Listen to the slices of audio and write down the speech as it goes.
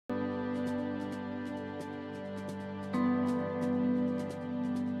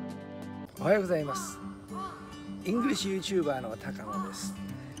おはようございます。イングリッシュユーチューバーの高野です。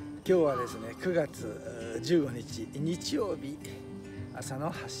今日はですね、9月15日日曜日朝の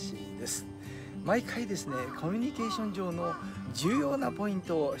発信です。毎回ですね、コミュニケーション上の重要なポイン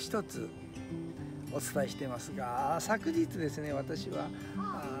トを一つお伝えしていますが、昨日ですね、私は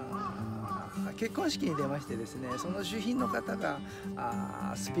結婚式に出ましてですね、その主賓の方が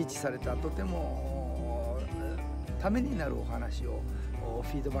スピーチされたとてもためになるお話を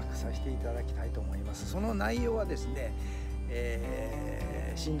フィードバックさせていただきたいと思います。その内容はですね、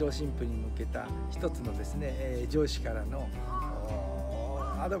新郎新婦に向けた一つのですね、上司からの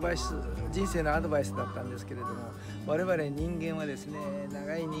アドバイス、人生のアドバイスだったんですけれども、我々人間はですね、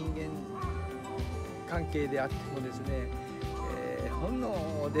長い人間関係であってもですね、ほん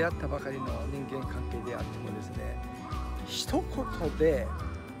の出会ったばかりの人間関係であってもですね、一言で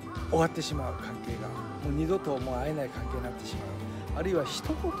終わってしまう関係が、もう二度ともう会えない関係になってしまう、あるいは一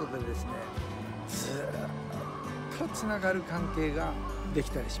言でですね、ずっとつながる関係がで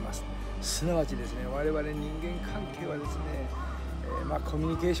きたりします。すなわちですね、我々人間関係はですね、コミ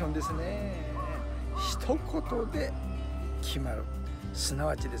ュニケーションですね、一言で決まる。すな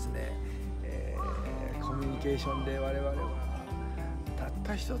わちですね、コミュニケーションで我々はたっ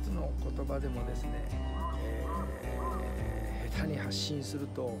た一つの言葉でもですね、下手に発信する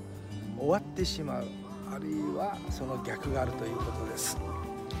と終わってしまう、あるいはその逆があるということです。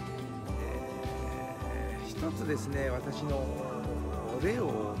一つですね、私の例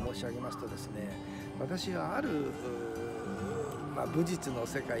を申し上げますとですね、私はある武術の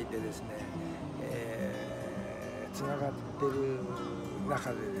世界でですね、つながっている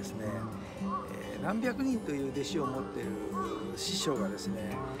中でですね、何百人という弟子を持っている師匠がです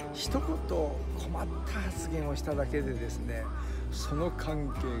ね、一言困った発言をしただけでですね、その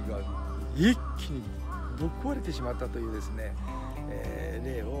関係が一気にぶっ壊れてしまったというですね、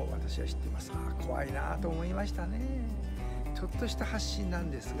例を私は知っています。怖いなと思いましたね。ちょっとした発信なん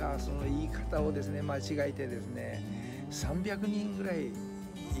ですが、その言い方をですね間違えてですね、300人ぐらいいる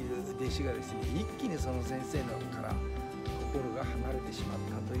弟子がですね、一気にその先生のから心が離れてしまっ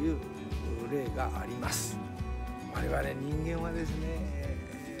たという例があります。我々人間はですね、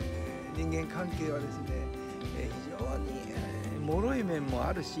人間関係はですね、非常に脆い面も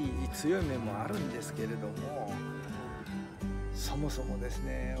あるし強い面もあるんですけれども、そもそもです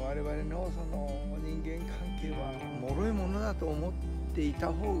ね、我々のその人間関係は脆いものだと思ってい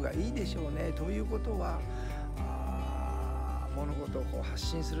た方がいいでしょうね。ということは、物事を発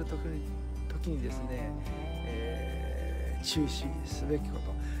信する時にですね、注視すべきこ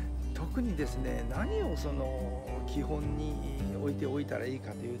と、特にですね、何をその基本に置いておいたらいい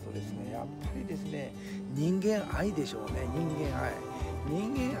かというとですね、やっぱりですね、人間愛でしょうね。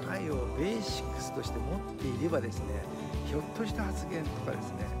人間愛をベーシックスとして持っていればですね、ひょっとした発言とかで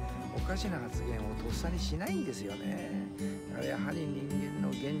すね、おかしな発言をとっさにしないんですよね。だからやはり人間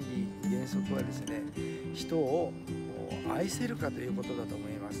の原理原則はですね、人を愛せるかということだと思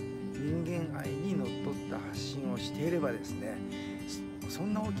います。人間愛にのっとった発信をしていればですね、そ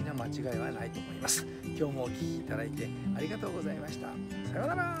んな大きな間違いはないと思います。今日もお聞きいただいてありがとうございました。さよう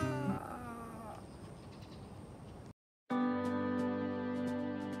なら。